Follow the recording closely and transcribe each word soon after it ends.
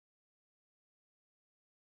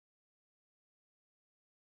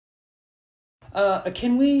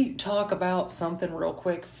Can we talk about something real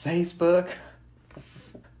quick? Facebook.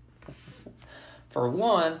 For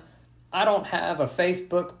one, I don't have a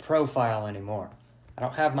Facebook profile anymore. I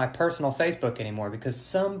don't have my personal Facebook anymore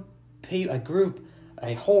because a group,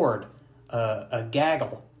 a horde, a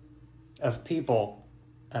gaggle of people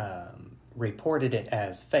reported it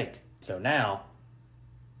as fake. So now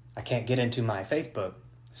I can't get into my Facebook.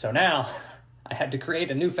 So now I had to create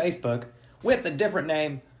a new Facebook with a different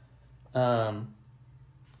name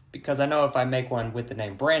because I know if I make one with the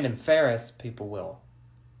name Brandon Farris, people will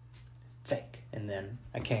fake. And then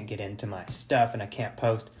I can't get into my stuff and I can't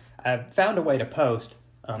post. I found a way to post.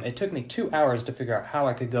 It took me 2 hours to figure out how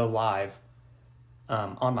I could go live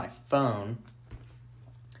on my phone.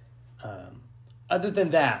 Other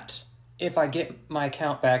than that, if I get my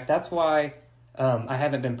account back, that's why I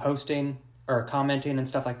haven't been posting or commenting and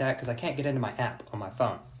stuff like that, because I can't get into my app on my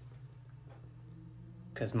phone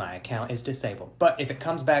because my account is disabled. But if it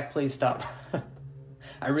comes back, please stop.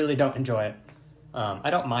 I really don't enjoy it. I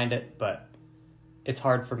don't mind it, but it's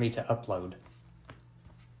hard for me to upload.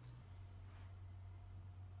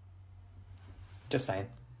 Just saying.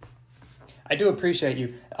 I do appreciate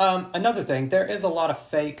you. Another thing, there is a lot of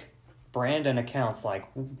fake Brandon accounts, like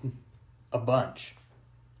a bunch.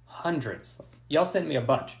 Hundreds. Y'all sent me a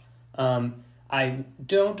bunch. I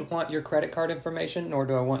don't want your credit card information, nor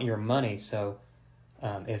do I want your money, so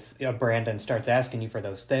if a Brandon starts asking you for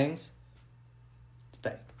those things, it's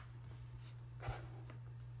fake.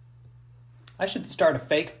 I should start a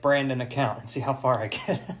fake Brandon account and see how far I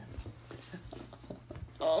get.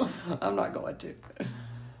 Oh, I'm not going to.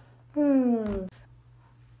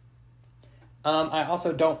 I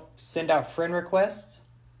also don't send out friend requests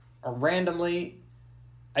or randomly.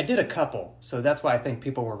 I did a couple, so that's why I think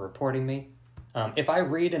people were reporting me. If I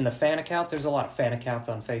read in the fan accounts, there's a lot of fan accounts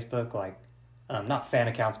on Facebook, like, not fan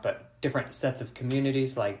accounts, but different sets of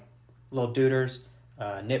communities, like Little Duders,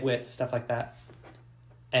 Nitwits, stuff like that.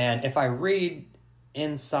 And if I read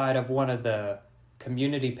inside of one of the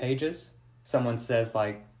community pages, someone says,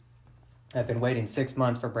 like, I've been waiting 6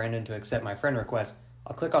 months for Brandon to accept my friend request,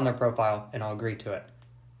 I'll click on their profile and I'll agree to it.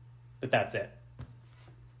 But that's it.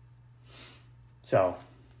 So,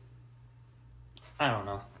 I don't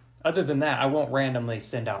know. Other than that, I won't randomly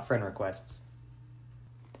send out friend requests.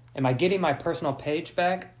 Am I getting my personal page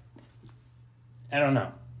back? I don't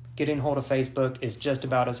know. Getting hold of Facebook is just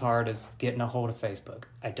about as hard as getting a hold of Facebook.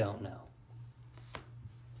 I don't know.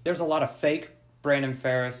 There's a lot of fake Brandon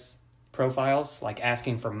Farris profiles, like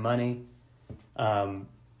asking for money,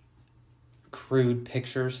 crude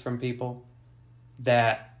pictures from people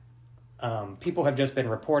that people have just been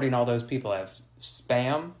reporting all those people as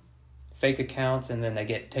spam, fake accounts, and then they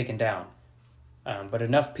get taken down. But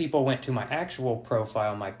enough people went to my actual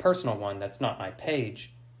profile, my personal one, that's not my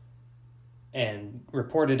page, and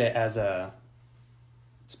reported it as a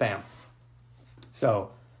spam.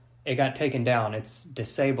 So it got taken down. It's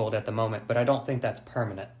disabled at the moment, but I don't think that's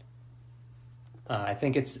permanent. I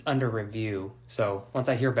think it's under review. So once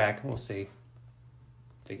I hear back, we'll see.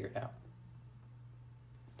 Figure it out.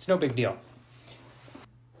 It's no big deal.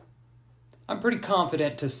 I'm pretty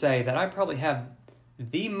confident to say that I probably have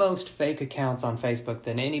the most fake accounts on Facebook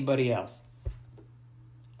than anybody else.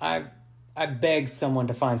 I beg someone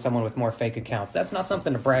to find someone with more fake accounts. That's not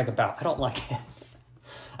something to brag about. I don't like it.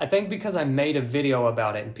 I think because I made a video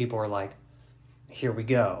about it and people were like, here we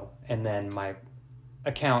go. And then my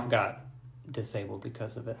account got disabled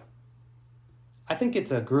because of it. I think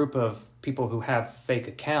it's a group of people who have fake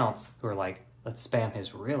accounts who are like, let's spam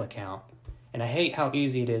his real account. And I hate how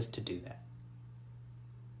easy it is to do that.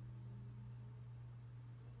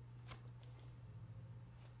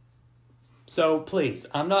 So please,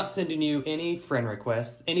 I'm not sending you any friend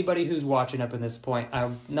requests. Anybody who's watching up in this point,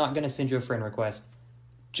 I'm not going to send you a friend request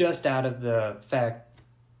just out of the fact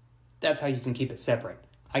that's how you can keep it separate.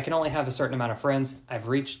 I can only have a certain amount of friends. I've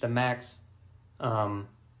reached the max.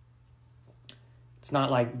 It's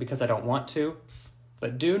not like because I don't want to,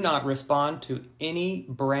 but do not respond to any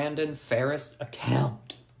Brandon Farris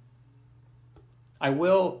account. I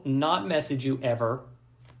will not message you ever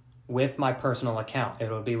with my personal account. It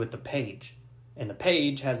will be with the page. And the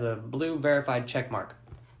page has a blue verified check mark.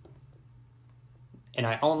 And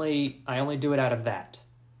I only do it out of that.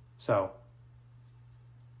 So,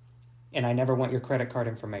 and I never want your credit card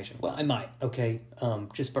information. Well, I might, okay?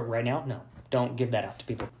 But right now, no. Don't give that out to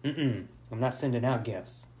people. I'm not sending out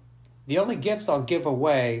gifts. The only gifts I'll give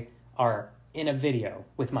away are in a video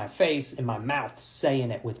with my face and my mouth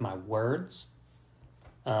saying it with my words.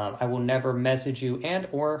 I will never message you and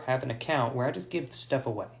or have an account where I just give stuff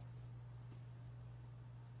away.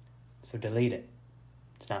 So delete it.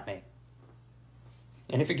 It's not me.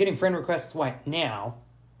 And if you're getting friend requests right now,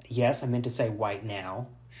 yes, I meant to say right now.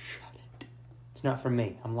 Shut it. It's not from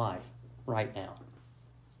me. I'm live right now.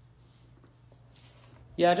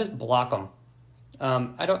 Yeah, just block them.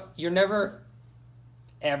 You're never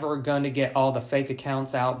ever going to get all the fake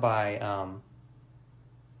accounts out by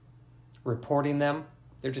reporting them.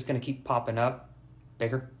 They're just going to keep popping up,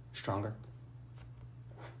 bigger, stronger.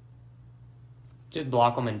 Just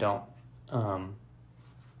block them and don't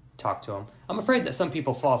talk to them. I'm afraid that some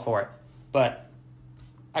people fall for it, but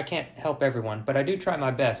I can't help everyone. But I do try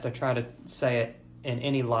my best. I try to say it in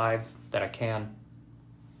any live that I can.